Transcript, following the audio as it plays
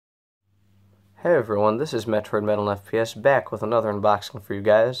Hey everyone, this is Metroid Metal and FPS back with another unboxing for you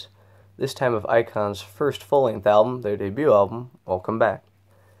guys. This time of iKON's first full-length album, their debut album, Welcome Back.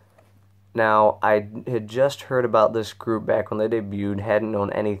 Now, I had just heard about this group back when they debuted, hadn't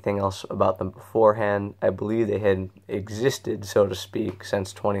known anything else about them beforehand. I believe they had existed, so to speak,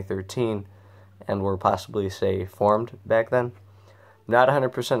 since 2013, and were possibly, say, formed back then. Not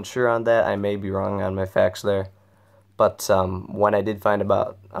 100% sure on that, I may be wrong on my facts there. But when I did find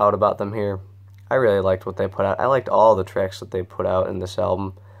out about them here, I really liked what they put out. I liked all the tracks that they put out in this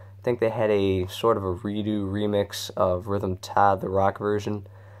album. I think they had a sort of a redo remix of Rhythm Ta, the rock version.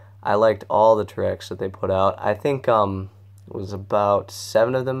 I liked all the tracks that they put out. I think it was about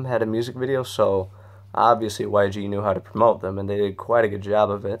 7 of them had a music video, so obviously YG knew how to promote them, and they did quite a good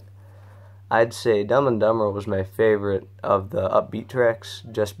job of it. I'd say Dumb and Dumber was my favorite of the upbeat tracks,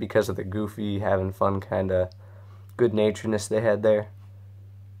 just because of the goofy, having fun kind of good-naturedness they had there.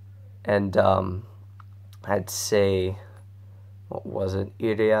 And I'd say, what was it,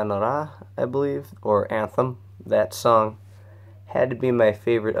 Irianara, I believe, or Anthem. That song had to be my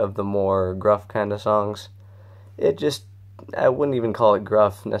favorite of the more gruff kind of songs. I wouldn't even call it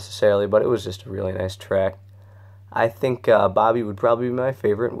gruff necessarily, but it was just a really nice track. I think Bobby would probably be my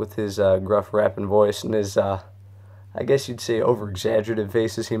favorite with his gruff rapping voice and his, I guess you'd say, over-exaggerated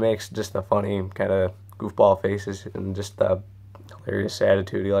faces he makes, just the funny kind of goofball faces and just the hilarious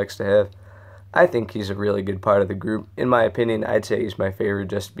attitude he likes to have. I think he's a really good part of the group. In my opinion, I'd say he's my favorite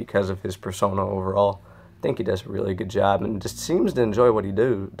just because of his persona overall. I think he does a really good job and just seems to enjoy what he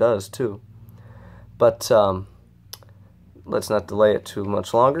does too. But let's not delay it too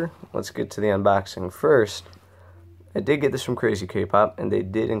much longer. Let's get to the unboxing first. I did get this from Crazykpop, and they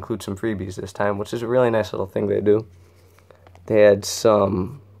did include some freebies this time, which is a really nice little thing they do. They had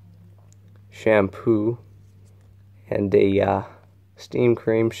some shampoo and a steam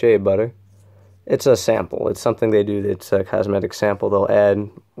cream shea butter. It's a sample. It's something they do that's a cosmetic sample they'll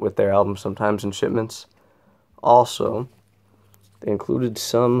add with their album sometimes in shipments. Also, they included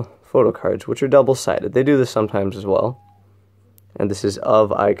some photo cards, which are double-sided. They do this sometimes as well. And this is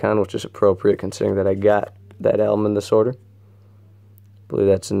of iKON, which is appropriate considering that I got that album in this order. I believe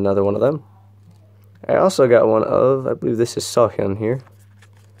that's another one of them. I also got one of, I believe this is Sohyun here.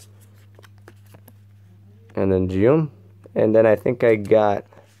 And then Jiun. And then I think I got,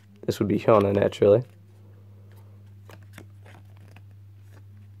 this would be Hyuna naturally.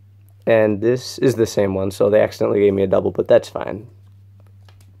 And this is the same one, so they accidentally gave me a double, but that's fine.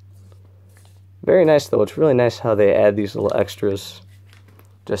 Very nice though, it's really nice how they add these little extras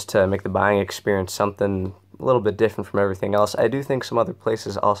just to make the buying experience something a little bit different from everything else. I do think some other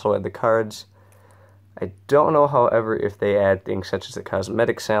places also add the cards. I don't know, however, if they add things such as the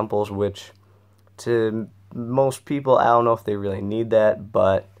cosmetic samples, which to most people, I don't know if they really need that,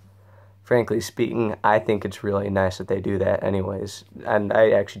 but frankly speaking, I think it's really nice that they do that anyways, and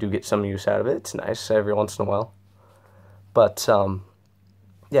I actually do get some use out of it. It's nice every once in a while. But,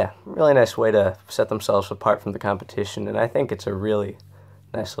 yeah, really nice way to set themselves apart from the competition, and I think it's a really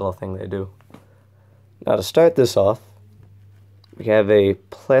nice little thing they do. Now to start this off, we have a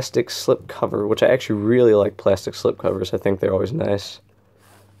plastic slip cover, which I actually really like plastic slip covers. I think they're always nice.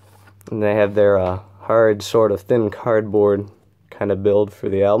 And they have their hard, sort of thin cardboard kind of build for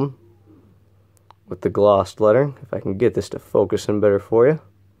the album with the glossed lettering. If I can get this to focus in better for you.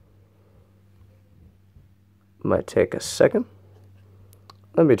 Might take a second.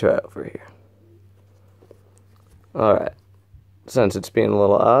 Let me try over here. Alright. Since it's being a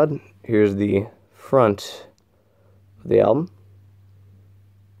little odd, here's the front of the album.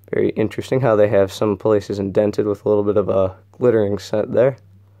 Very interesting how they have some places indented with a little bit of a glittering set there.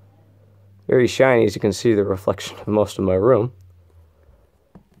 Very shiny, as you can see the reflection of most of my room.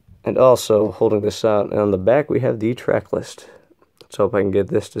 And also, holding this out, and on the back we have the track list. Let's hope I can get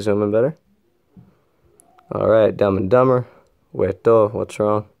this to zoom in better. Alright, Dumb and Dumber, Weto, What's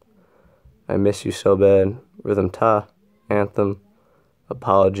Wrong, I Miss You So Bad, Rhythm Ta, Anthem,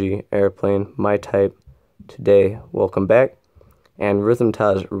 Apology, Airplane, My Type, Today, Welcome Back, and Rhythm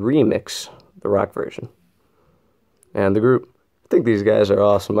Ta's remix, the rock version. And the group, I think these guys are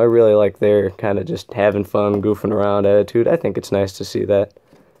awesome. I really like their kind of just having fun, goofing around attitude. I think it's nice to see that.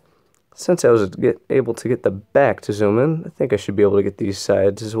 Since I was able to get the back to zoom in, I think I should be able to get these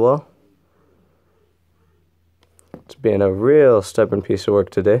sides as well. It's been a real stubborn piece of work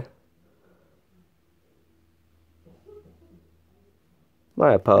today.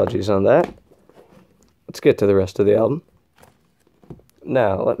 My apologies on that. Let's get to the rest of the album.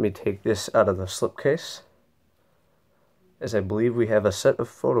 Now, let me take this out of the slipcase, as I believe we have a set of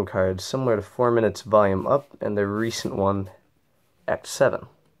photo cards similar to 4 Minutes Volume Up and the recent one, Act 7.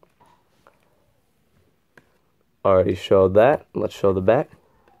 Already showed that. Let's show the back.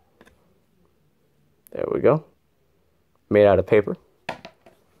 There we go. Made out of paper.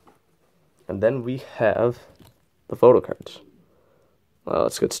 And then we have the photo cards. Well,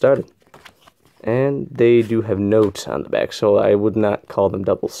 let's get started. And they do have notes on the back, so I would not call them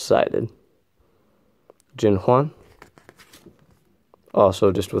double-sided. Jin Hwan.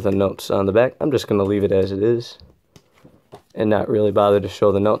 Also just with the notes on the back. I'm just going to leave it as it is. And not really bother to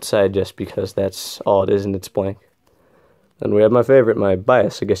show the note side just because that's all it is and it's blank. Then we have my favorite, my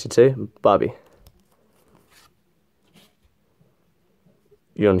bias, I guess you'd say, Bobby.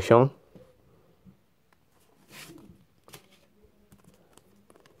 Yoon Hyun.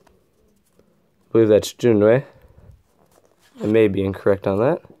 I believe that's Junwei. I may be incorrect on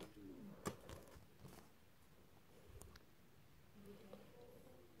that.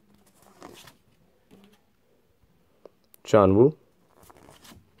 John Woo.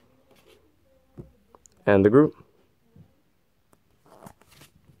 And the group.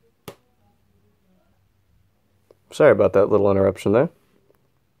 Sorry about that little interruption there.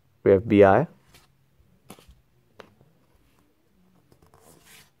 We have BI.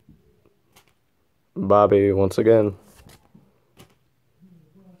 Bobby once again.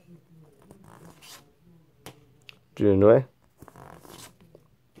 Junwei.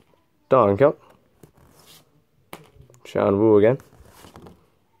 Donghyuk. Sean Woo again.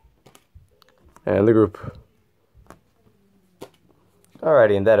 And the group.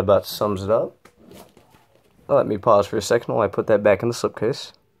 Alrighty, and that about sums it up. Let me pause for a second while I put that back in the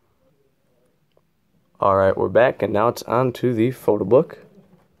slipcase. Alright, we're back, and now it's on to the photo book.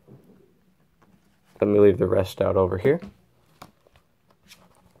 Let me leave the rest out over here.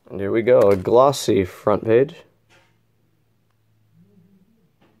 And here we go, a glossy front page.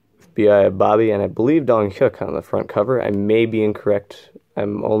 B.I. Bobby, and I believe Donghyuk on the front cover. I may be incorrect.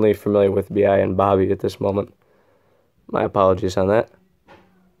 I'm only familiar with B.I. and Bobby at this moment. My apologies on that.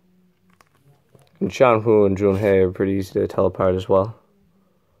 And Chanwoo and Junhae are pretty easy to tell apart as well.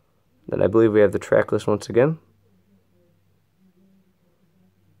 Then I believe we have the track list once again.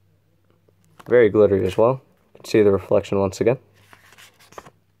 Very glittery as well. You can see the reflection once again.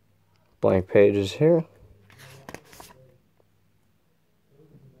 Blank pages here.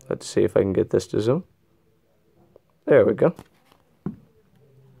 Let's see if I can get this to zoom. There we go.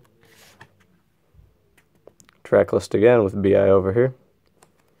 Track list again with BI over here.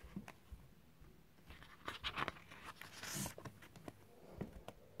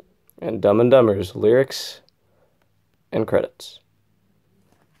 And Dumb and Dumber's lyrics and credits.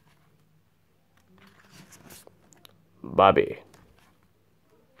 Bobby.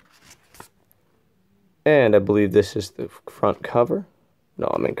 And I believe this is the front cover. No,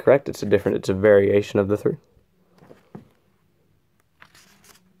 I'm incorrect. It's a variation of the three.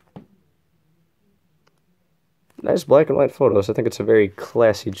 Nice black and white photos. I think it's a very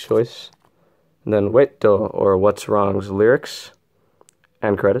classy choice. And then Weto, or What's Wrong's lyrics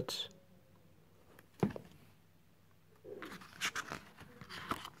and credits.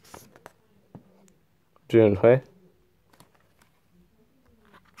 Junhae.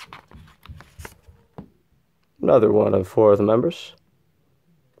 Another one of four of the members.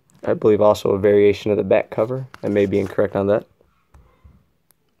 I believe also a variation of the back cover. I may be incorrect on that.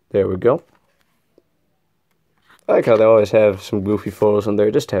 There we go. I like how they always have some goofy photos in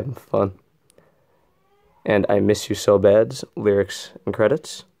there, just having fun. And I Miss You So Bad's lyrics and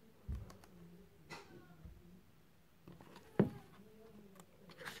credits.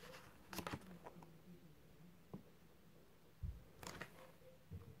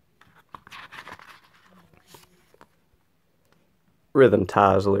 Rhythm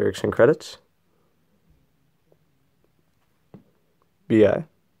Ta's lyrics and credits. B.I.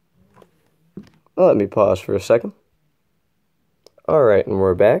 Let me pause for a second. Alright, and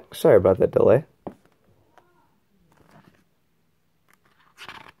we're back. Sorry about that delay.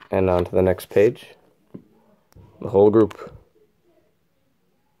 And on to the next page. The whole group.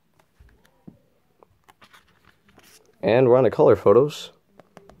 And we're on to color photos.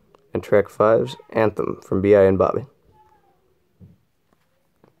 And track 5's Anthem from B.I. and Bobby.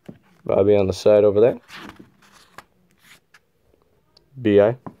 Bobby on the side over there.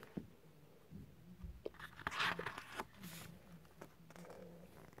 B.I.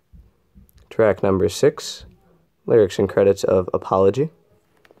 Track number 6. Lyrics and credits of Apology.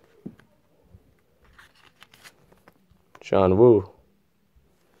 John Woo.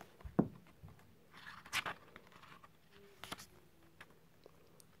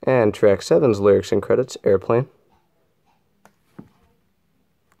 And track 7's lyrics and credits, Airplane.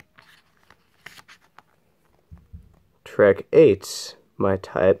 Track 8's My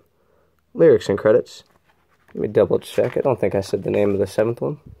Type, lyrics and credits, Let me double check. I don't think I said the name of the 7th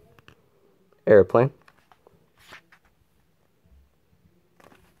one. Airplane.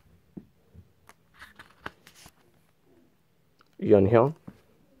 Yunhyun.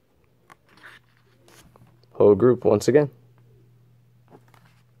 Whole group once again.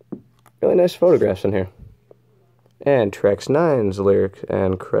 Really nice photographs in here. And tracks 9's lyrics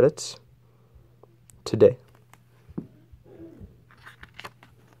and credits today.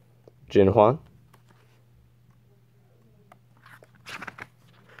 Jinhwan.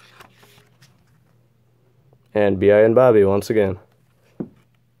 And BI and Bobby once again.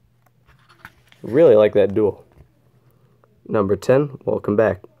 Really like that duo. Number 10, welcome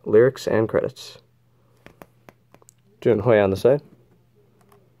back. Lyrics and credits. Junhui on the side.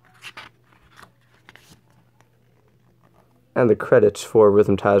 And the credits for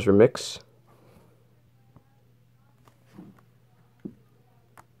Rhythm Ties Remix.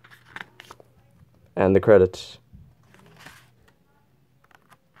 And the credits.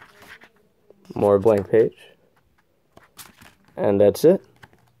 More blank page. And that's it.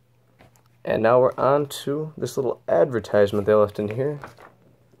 And now we're on to this little advertisement they left in here.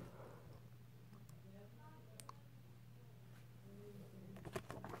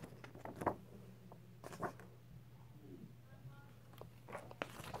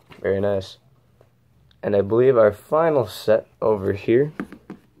 Very nice. And I believe our final set over here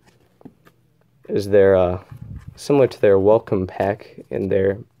is their, similar to their welcome pack in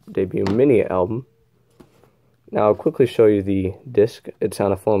their debut mini album. Now I'll quickly show you the disc. It's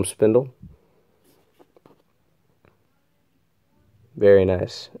on a foam spindle. Very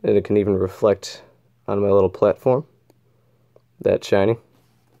nice. And it can even reflect on my little platform. That's shiny.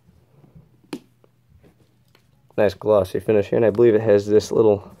 Nice glossy finish here, and I believe it has this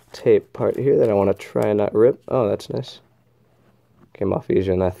little tape part here that I want to try and not rip. Oh, that's nice. Came off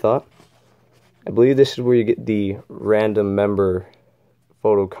easier than I thought. I believe this is where you get the random member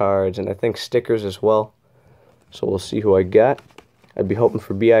photo cards and I think stickers as well. So we'll see who I got. I'd be hoping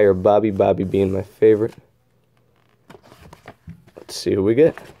for BI or Bobby, Bobby being my favorite. Let's see who we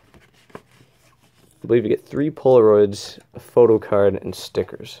get. I believe you get 3 Polaroids, a photo card, and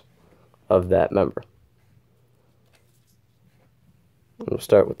stickers of that member. We'll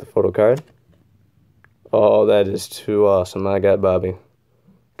start with the photo card. Oh, that is too awesome. I got Bobby.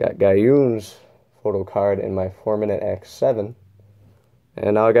 Got Gayun's photo card in my 4-minute Act 7.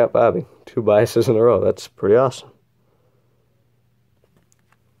 And now I got Bobby. 2 biases in a row. That's pretty awesome.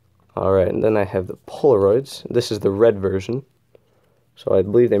 Alright, and then I have the Polaroids. This is the red version. So I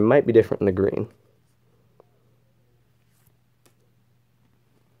believe they might be different in the green.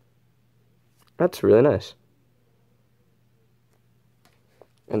 That's really nice.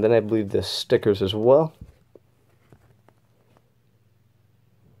 And then I believe the stickers as well.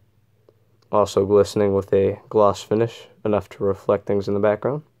 Also glistening with a gloss finish, enough to reflect things in the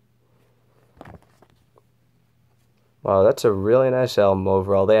background. Wow, that's a really nice album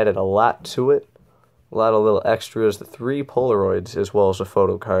overall. They added a lot to it. A lot of little extras. The 3 Polaroids as well as a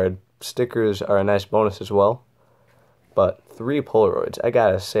photo card. Stickers are a nice bonus as well. But 3 Polaroids, I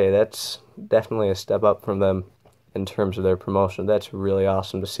gotta say, that's definitely a step up from them in terms of their promotion. That's really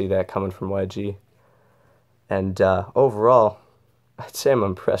awesome to see that coming from YG. And overall, I'd say I'm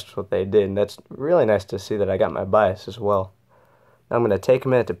impressed with what they did. And that's really nice to see that I got my bias as well. Now I'm going to take a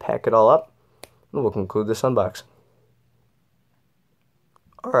minute to pack it all up, and we'll conclude this unboxing.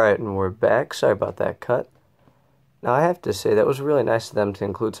 Alright, and we're back. Sorry about that cut. Now I have to say, that was really nice of them to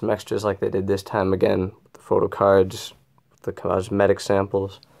include some extras like they did this time again. The photo cards, the cosmetic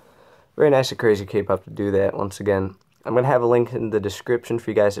samples. Very nice of Crazykpop to do that once again. I'm going to have a link in the description for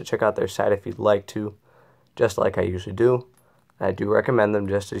you guys to check out their site if you'd like to, just like I usually do. I do recommend them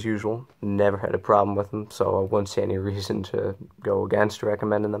just as usual. Never had a problem with them, so I wouldn't see any reason to go against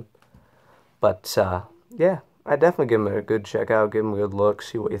recommending them. But, yeah, I definitely give them a good check out, give them a good look,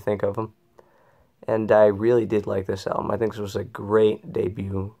 see what you think of them. And I really did like this album. I think this was a great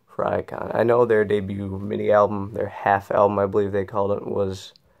debut for iKON. I know their debut mini album, their half album I believe they called it,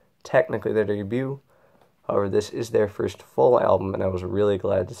 was technically their debut. However, this is their first full album, and I was really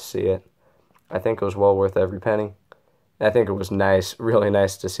glad to see it. I think it was well worth every penny. And I think it was nice, really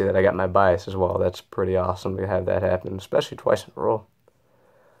nice to see that I got my bias as well. That's pretty awesome to have that happen, especially twice in a row.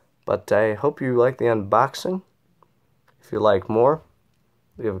 But I hope you like the unboxing. If you like more,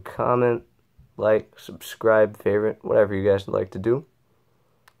 leave a comment, like, subscribe, favorite, whatever you guys would like to do.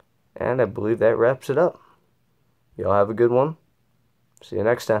 And I believe that wraps it up. Y'all have a good one. See you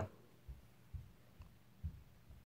next time.